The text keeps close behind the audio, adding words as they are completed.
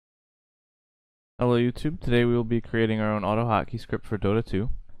Hello YouTube, today we will be creating our own auto hotkey script for Dota 2.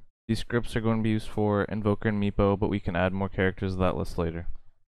 These scripts are going to be used for Invoker and Meepo, but we can add more characters to that list later.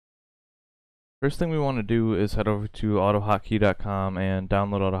 First thing we want to do is head over to autohotkey.com and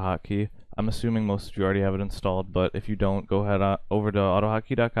download autohotkey. I'm assuming most of you already have it installed, but if you don't, go ahead over to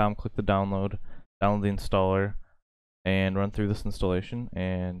autohotkey.com, click the download the installer, and run through this installation,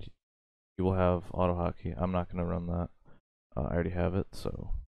 and you will have autohotkey. I'm not going to run that. I already have it,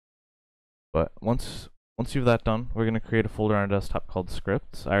 so... But once you have that done, we're going to create a folder on our desktop called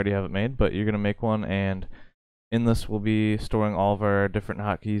scripts. I already have it made, but you're going to make one, and in this we'll be storing all of our different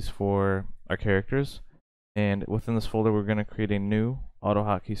hotkeys for our characters. And within this folder we're going to create a new auto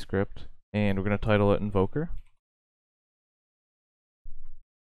hotkey script, and we're going to title it Invoker.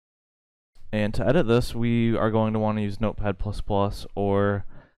 And to edit this, we are going to want to use Notepad++ or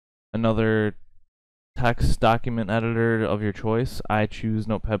another text document editor of your choice. I choose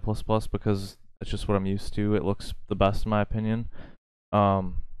Notepad++ because it's just what I'm used to. It looks the best in my opinion.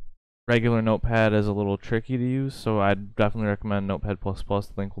 Regular Notepad is a little tricky to use, so I'd definitely recommend Notepad++. The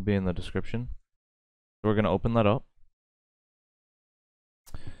link will be in the description. So we're going to open that up.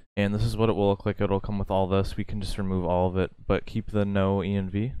 And this is what it will look like. It'll come with all this. We can just remove all of it, but keep the no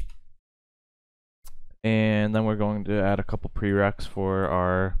env. And then we're going to add a couple prereqs for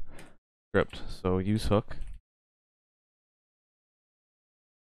our script. So use hook,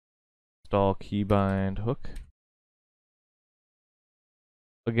 install keybind hook.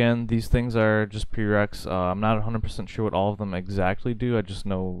 Again, these things are just prereqs. I'm not 100% sure what all of them exactly do. I just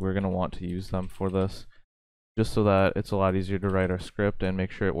know we're going to want to use them for this, just so that it's a lot easier to write our script and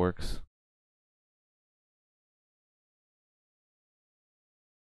make sure it works.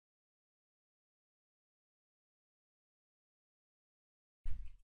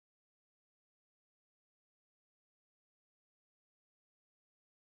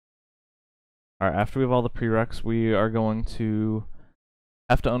 Alright, after we have all the prereqs, we are going to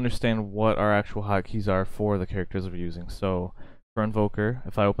have to understand what our actual hotkeys are for the characters we're using. So for Invoker,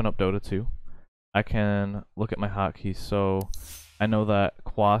 if I open up Dota 2, I can look at my hotkeys. So I know that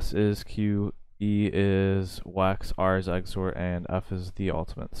Quas is Q, E is Wax, R is Exort, and F is the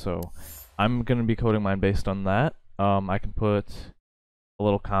ultimate. So I'm going to be coding mine based on that. I can put a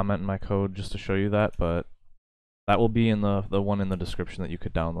little comment in my code just to show you that, but that will be in the one in the description that you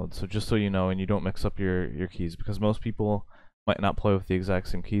could download. So just so you know, and you don't mix up your keys, because most people might not play with the exact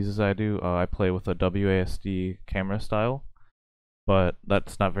same keys as I do. I play with a WASD camera style, but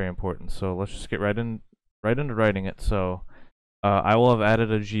that's not very important. So let's just get right into writing it. So I will have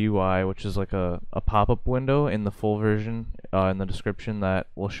added a GUI, which is like a pop-up window in the full version in the description that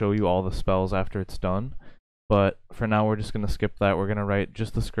will show you all the spells after it's done. But for now, we're just going to skip that. We're going to write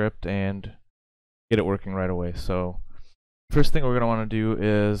just the script and get it working right away. So first thing we're going to want to do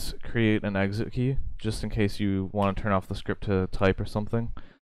is create an exit key, just in case you want to turn off the script to type or something.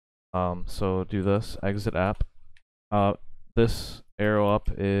 So do this, exit app. This arrow up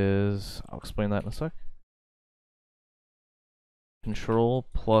is, I'll explain that in a sec. Control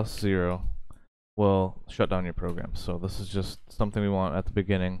 +0 will shut down your program. So this is just something we want at the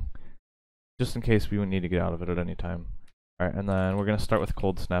beginning, just in case we would need to get out of it at any time. Alright, and then we're going to start with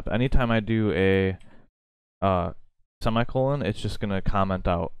cold snap. Anytime I do a semicolon, it's just going to comment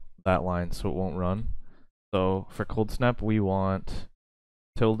out that line so it won't run. So for cold snap, we want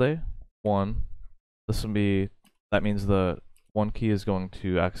tilde1. This will be, that means the one key is going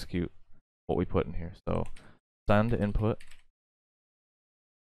to execute what we put in here. So send input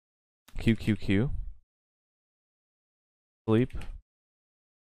QQQ sleep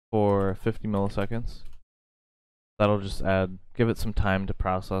for 50 milliseconds. That'll just give it some time to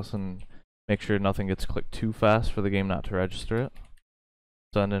process and make sure nothing gets clicked too fast for the game not to register it.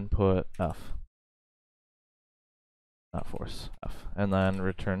 Send input F, not force, F, and then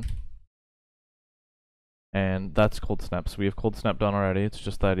return. And that's cold snap. So we have cold snap done already. It's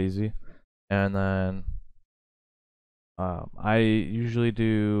just that easy. And then I usually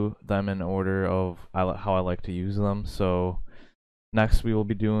do them in order of how I like to use them. So next we will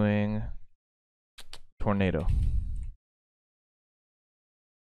be doing tornado.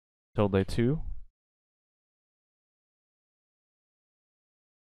 Tilde2.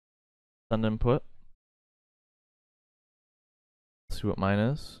 Send input. Let's see what mine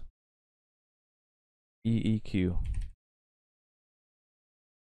is. EEQ.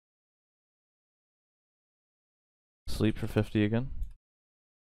 Sleep for 50 again.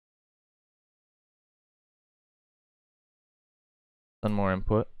 Send more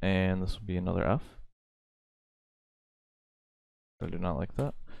input, and this will be another F. I do not like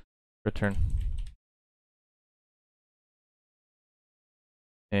that. Return.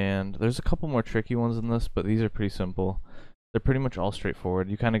 And there's a couple more tricky ones in this, but these are pretty simple. They're pretty much all straightforward.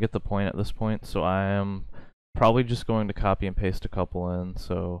 You kind of get the point at this point, so I am probably just going to copy and paste a couple in.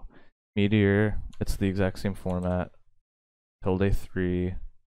 So Meteor, it's the exact same format, tilde 3,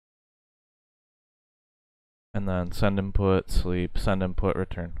 and then send input, sleep, send input,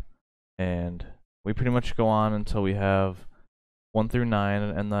 return. And we pretty much go on until we have 1 through 9,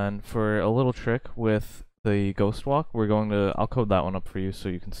 and then for a little trick with the ghost walk, I'll code that one up for you so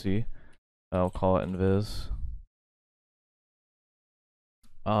you can see. I'll call it invis.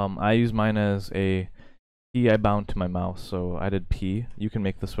 I use mine as a P I bound to my mouse, so I did P. You can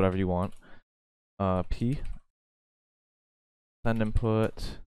make this whatever you want. P, send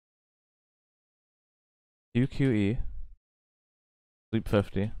input, QQE, sleep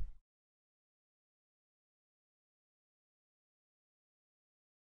 50.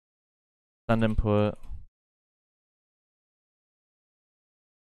 Send input,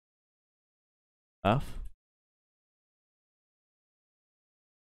 F,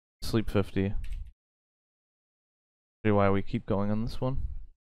 sleep 50. See why we keep going on this one.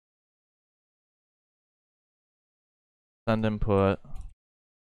 Send input,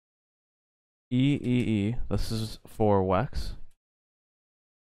 EEE, this is for Wex.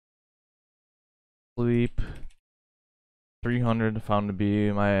 Sleep 300 found to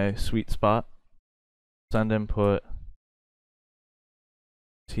be my sweet spot. Send input,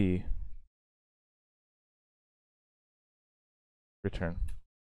 T, return.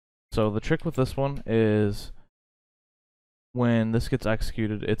 So the trick with this one is when this gets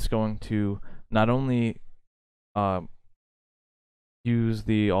executed, it's going to not only use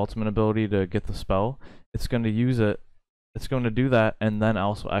the ultimate ability to get the spell, it's going to do that and then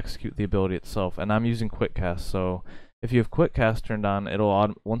also execute the ability itself. And I'm using quick cast, so if you have quick cast turned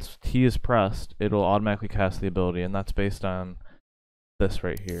on, once T is pressed, it'll automatically cast the ability, and that's based on this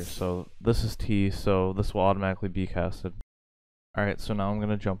right here. So this is T, so this will automatically be casted. Alright, so now I'm going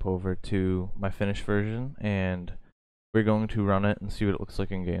to jump over to my finished version, and we're going to run it and see what it looks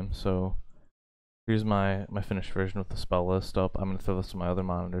like in game. So here's my finished version with the spell list up. I'm going to throw this on my other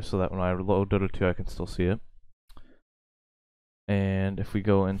monitor so that when I load Dota 2 I can still see it. And if we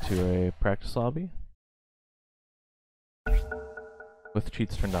go into a practice lobby with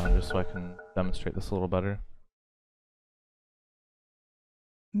cheats turned on just so I can demonstrate this a little better.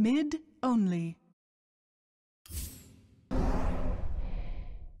 Mid only.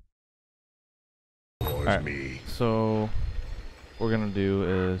 Alright, so what we're going to do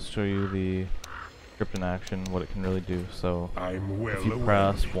is show you the script in action, what it can really do. So if you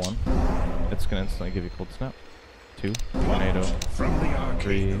press 1, it's going to instantly give you cold snap. 2, tornado,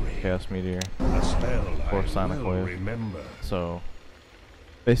 3, chaos meteor, 4, sonic wave. So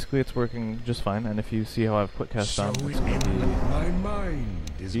basically it's working just fine, and if you see how I've quick cast on, it's going to be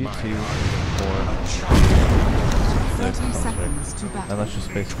G2, 4, 6, 6, and that's just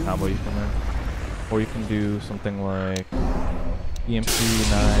a basic combo you can learn. Or you can do something like EMP, 9,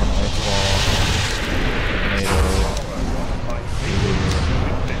 Ice Ball, tornado,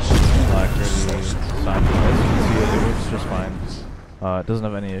 Black Ruby, Sonic. As you can see, it works just fine. It doesn't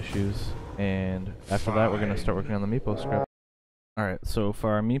have any issues. And after that, we're going to start working on the Meepo script. Alright, so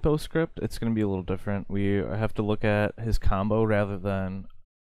for our Meepo script, it's going to be a little different. We have to look at his combo rather than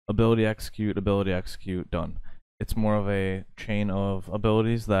ability execute, done. It's more of a chain of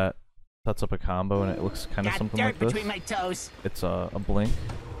abilities that sets up a combo, and it looks kind of something like this. My toes. It's a blink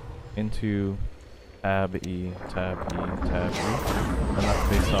into tab E, tab E, tab E, and that's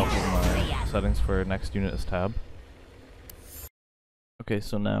based off of my settings for next unit is tab. Okay,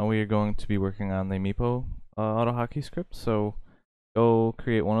 so now we are going to be working on the Meepo auto hotkey script. So go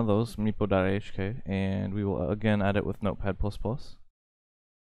create one of those, meepo.ahk, and we will again edit with Notepad++.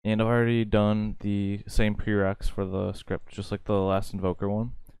 And I've already done the same prereqs for the script, just like the last Invoker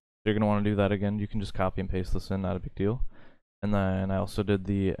one. So you're going to want to do that again. You can just copy and paste this in, not a big deal. And then I also did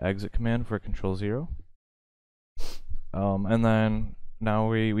the exit command for control 0. And then now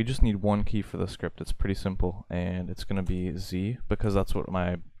we just need one key for the script. It's pretty simple, and it's going to be Z, because that's what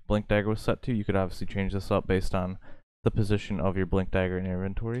my blink dagger was set to. You could obviously change this up based on the position of your blink dagger in your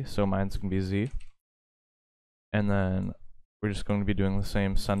inventory. So mine's going to be Z. And then we're just going to be doing the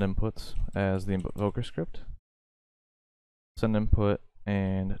same send inputs as the Invoker script. Send input,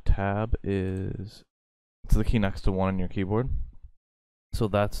 and tab it's the key next to 1 on your keyboard. So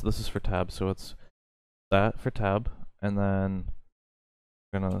this is for tab, so it's that for tab, and then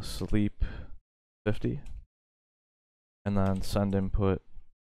we're gonna sleep 50, and then send input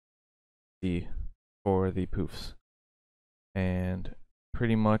D for the poofs. And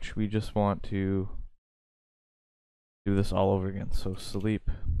pretty much we just want to do this all over again. So sleep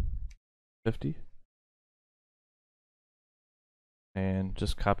 50 and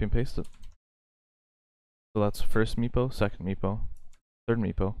just copy and paste it. So that's first Meepo, second Meepo, third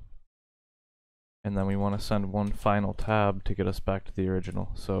Meepo. And then we want to send one final tab to get us back to the original.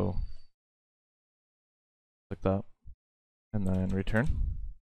 So like that. And then return.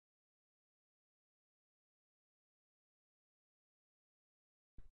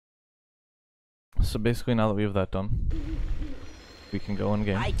 So basically now that we have that done, we can go in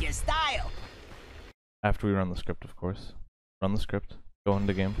game. Like your style. After we run the script, of course. Run the script, go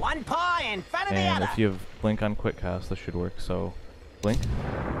into game. One paw in front of the And other. if you have blink on quick cast, this should work. So blink.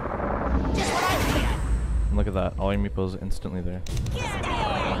 Just what I said. And look at that, all your meepos instantly there.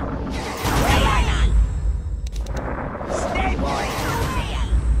 Stay, boy.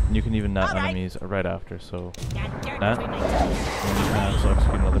 And you can even net Alright. enemies right after, so Got dirt net, between and my toes. then you can also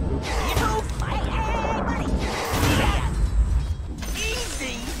execute another move. You move. Hey, buddy.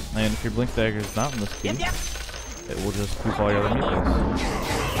 Easy. And if your blink dagger is not in this key, Yep, yep. it will just poop all your other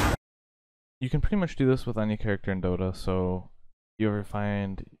meepos. You can pretty much do this with any character in Dota, so if you ever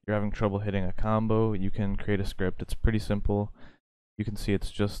find you're having trouble hitting a combo, you can create a script. It's pretty simple. You can see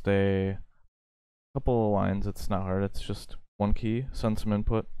it's just a couple of lines, it's not hard, it's just one key, send some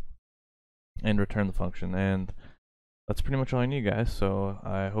input, and return the function. And that's pretty much all I need, guys, so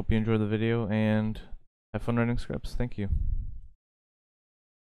I hope you enjoyed the video and have fun writing scripts. Thank you.